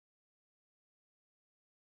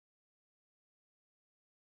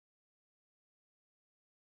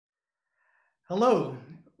Hello,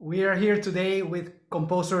 we are here today with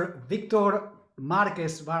composer Victor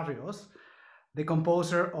Márquez-Barrios, the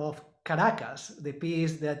composer of Caracas, the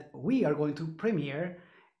piece that we are going to premiere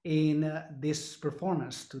in this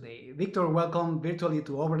performance today. Victor, welcome virtually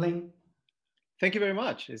to Oberlin. Thank you very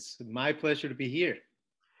much. It's my pleasure to be here.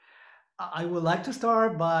 I would like to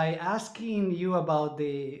start by asking you about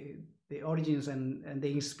the origins and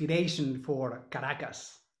the inspiration for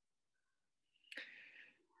Caracas.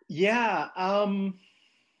 Yeah,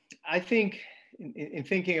 I think in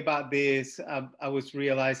thinking about this, I was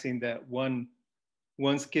realizing that one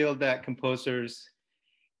skill that composers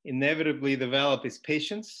inevitably develop is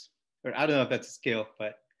patience. Or I don't know if that's a skill,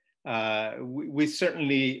 but we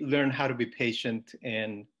certainly learn how to be patient.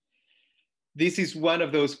 And this is one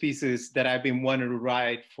of those pieces that I've been wanting to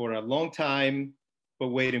write for a long time, but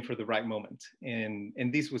waiting for the right moment.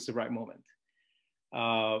 And this was the right moment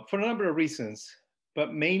for a number of reasons,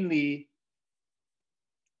 but mainly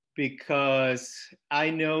because I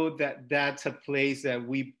know that that's a place that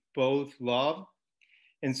we both love.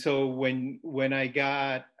 And so when I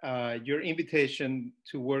got your invitation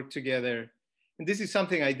to work together, and this is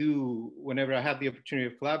something I do whenever I have the opportunity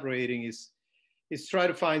of collaborating, is try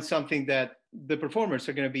to find something that the performers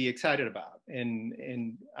are going to be excited about.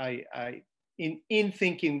 And I in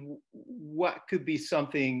thinking what could be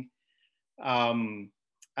something,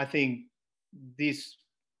 I think this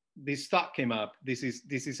thought came up. This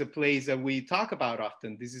is a place that we talk about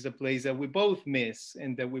often. This is a place that we both miss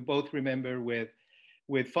and that we both remember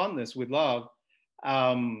with fondness, with love.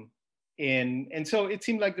 And so it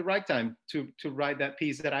seemed like the right time to write that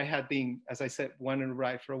piece that I had been, as I said, wanting to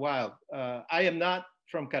write for a while. I am not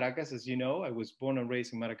from Caracas, as you know. I was born and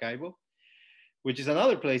raised in Maracaibo, which is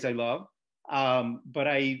another place I love. But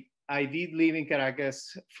I did live in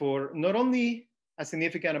Caracas for not only a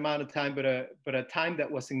significant amount of time, but a time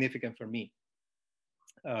that was significant for me.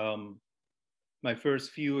 My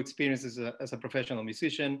first few experiences as a professional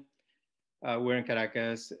musician were in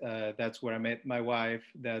Caracas. That's where I met my wife.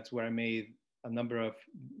 That's where I made a number of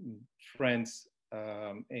friends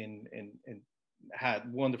and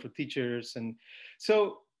had wonderful teachers. And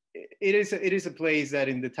so it is a place that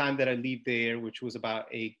in the time that I lived there, which was about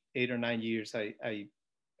eight or 9 years, I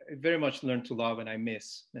very much learned to love and I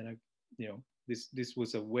miss. And this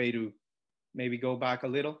was a way to maybe go back a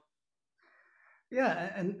little.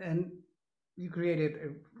 Yeah, and you created a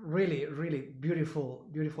really beautiful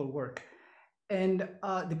work. And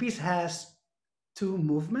the piece has two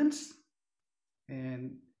movements,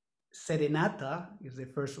 and Serenata is the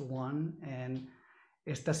first one, and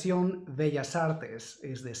Estación Bellas Artes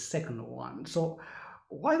is the second one. So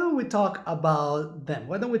why don't we talk about them?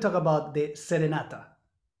 Why don't we talk about the Serenata?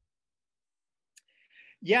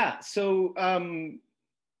 Yeah, so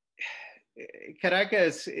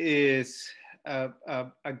Caracas is a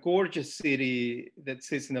gorgeous city that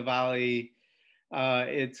sits in the valley.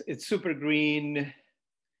 It's super green.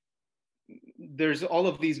 There's all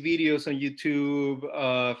of these videos on YouTube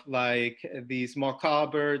of like these macaw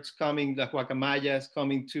birds coming, the guacamayas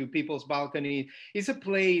coming to people's balcony. It's a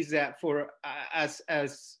place that for as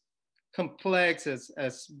complex,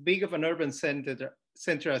 as big of an urban center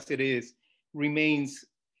as it is, remains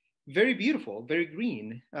very beautiful, very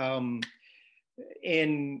green. And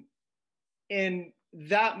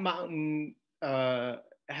that mountain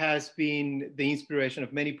has been the inspiration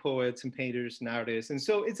of many poets and painters and artists. And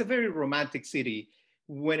so it's a very romantic city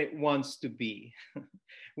when it wants to be,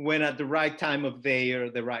 when at the right time of day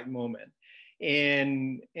or the right moment.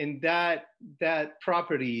 And that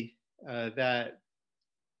property, that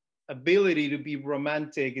ability to be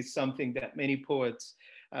romantic is something that many poets,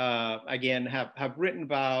 again, have written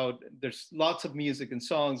about. There's lots of music and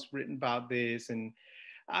songs written about this. And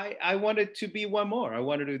I wanted to be one more. I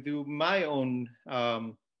wanted to do my own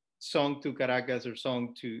song to Caracas or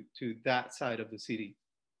song to that side of the city.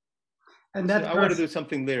 And so that I want to do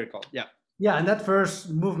something lyrical. Yeah. Yeah, and that first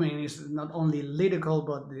movement is not only lyrical,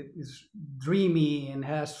 but it's dreamy and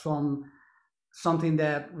has something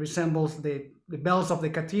that resembles the bells of the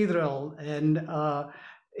cathedral, and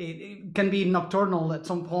it can be nocturnal at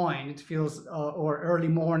some point. It feels or early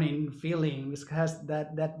morning feeling. It has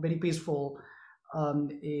that very peaceful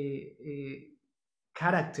a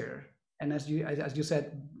character, and as you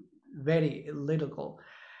said, very lyrical.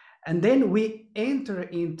 And then we enter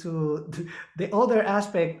into the other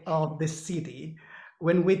aspect of the city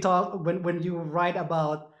when we talk when you write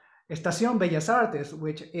about Estación Bellas Artes,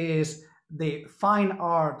 which is the fine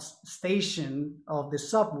arts station of the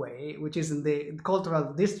subway, which is in the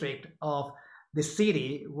cultural district of the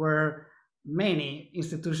city where many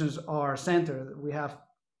institutions are centered. We have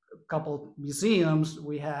a couple museums,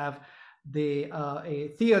 we have the a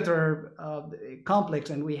theater complex,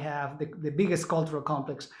 and we have the biggest cultural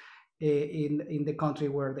complex in the country,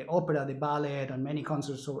 where the opera, the ballet, and many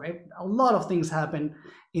concerts. So a lot of things happen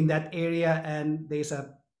in that area, and there's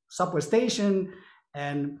a subway station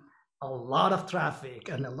and a lot of traffic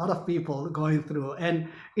and a lot of people going through, and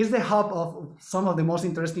it's the hub of some of the most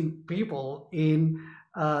interesting people in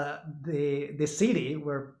the city,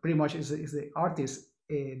 where pretty much is the artist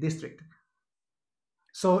district.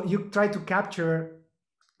 So you try to capture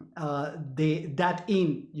that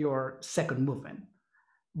in your second movement,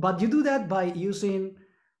 but you do that by using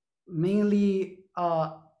mainly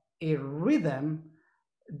a rhythm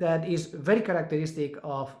that is very characteristic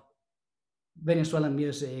of Venezuelan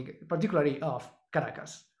music, particularly of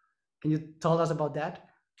Caracas. Can you tell us about that?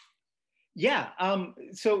 Yeah.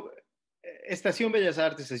 So Estación Bellas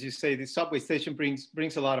Artes, as you say, the subway station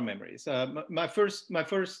brings a lot of memories. My first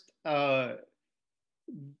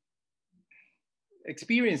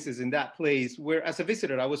experiences in that place where, as a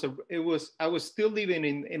visitor, I was still living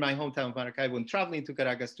in my hometown of Maracaibo and traveling to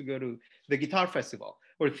Caracas to go to the guitar festival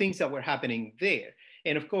or things that were happening there.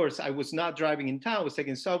 And of course, I was not driving in town, I was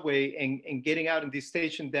taking subway and getting out in this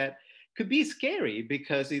station that could be scary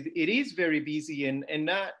because it is very busy and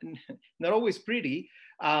not always pretty.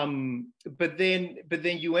 But then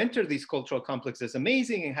you enter these cultural complexes,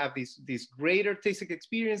 amazing, and have these great artistic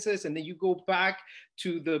experiences, and then you go back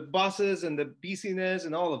to the buses and the busyness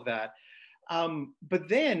and all of that. But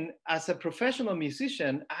then, as a professional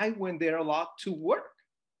musician, I went there a lot to work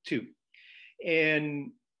too,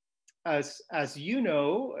 and as you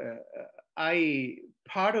know, I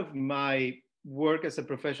part of my work as a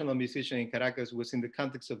professional musician in Caracas was in the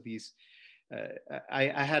context of these.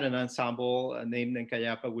 I had an ensemble named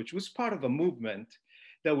Encayapa, which was part of a movement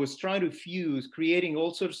that was trying to fuse, creating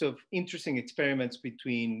all sorts of interesting experiments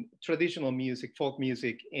between traditional music, folk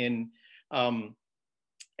music, and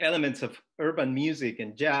elements of urban music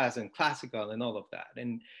and jazz and classical and all of that.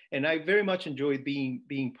 And I very much enjoyed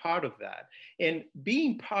being part of that. And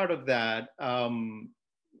being part of that,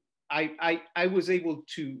 I was able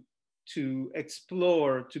to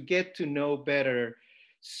explore, to get to know better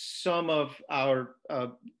some of our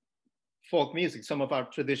folk music, some of our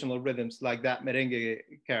traditional rhythms, like that merengue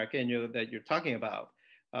caraqueño that you're talking about,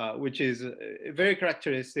 which is very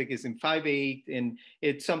characteristic, is in 5/8, and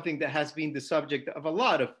it's something that has been the subject of a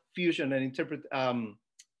lot of fusion and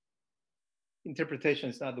interpretation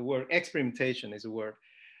is not the word, experimentation is a word.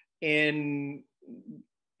 And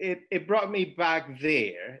it brought me back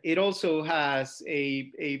there. It also has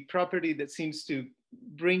a property that seems to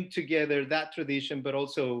bring together that tradition, but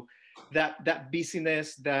also that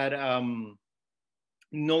busyness, that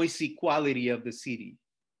noisy quality of the city.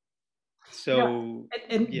 So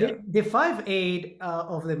yeah, and yeah. the 5/8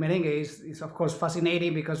 of the merengue is of course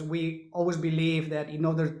fascinating, because we always believe that in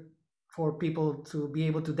order for people to be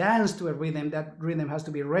able to dance to a rhythm, that rhythm has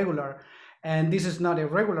to be regular. And this is not a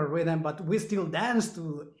regular rhythm, but we still dance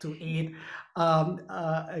to it,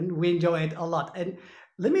 and we enjoy it a lot. And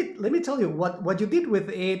let me tell you, what you did with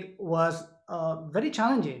it was very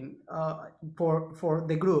challenging for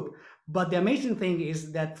the group. But the amazing thing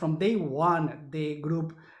is that from day one, the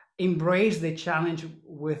group embraced the challenge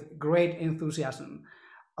with great enthusiasm,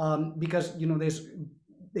 because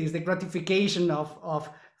there's the gratification of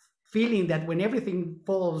feeling that when everything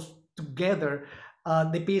falls together,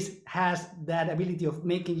 the piece has that ability of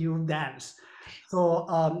making you dance. So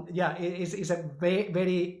yeah, it's a very,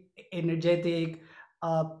 very energetic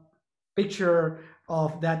picture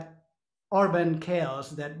of that urban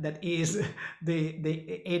chaos that is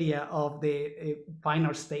the area of the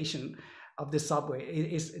final station of the subway.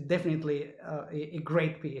 It is definitely a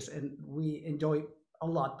great piece, and we enjoy a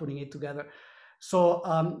lot putting it together. So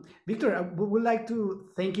Victor, we would like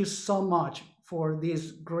to thank you so much for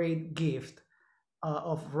this great gift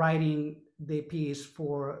of writing the piece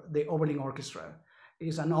for the Oberlin Orchestra. It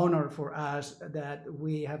is an honor for us that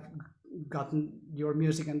we have gotten your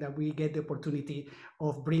music and that we get the opportunity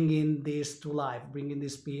of bringing this to life, bringing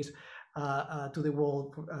this piece to the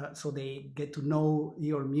world, so they get to know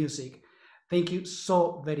your music. Thank you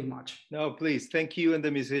so very much. No, please, thank you and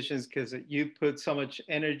the musicians, because you put so much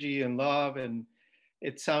energy and love, and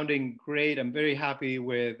it's sounding great. I'm very happy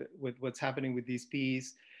with what's happening with this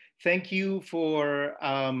piece. Thank you for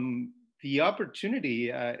the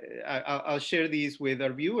opportunity. I'll share these with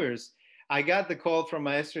our viewers. I got the call from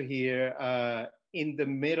Maestro here in the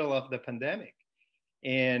middle of the pandemic.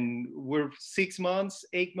 And we're 6 months,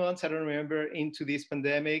 8 months, I don't remember, into this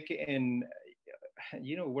pandemic. And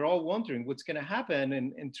we're all wondering what's going to happen,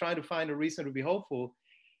 and trying to find a reason to be hopeful.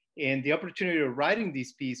 And the opportunity of writing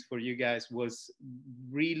this piece for you guys was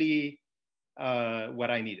really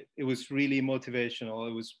what I needed. It was really motivational.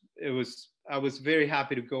 I was very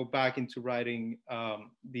happy to go back into writing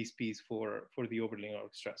this piece for the Oberlin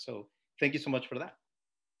Orchestra. So thank you so much for that.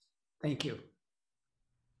 Thank you.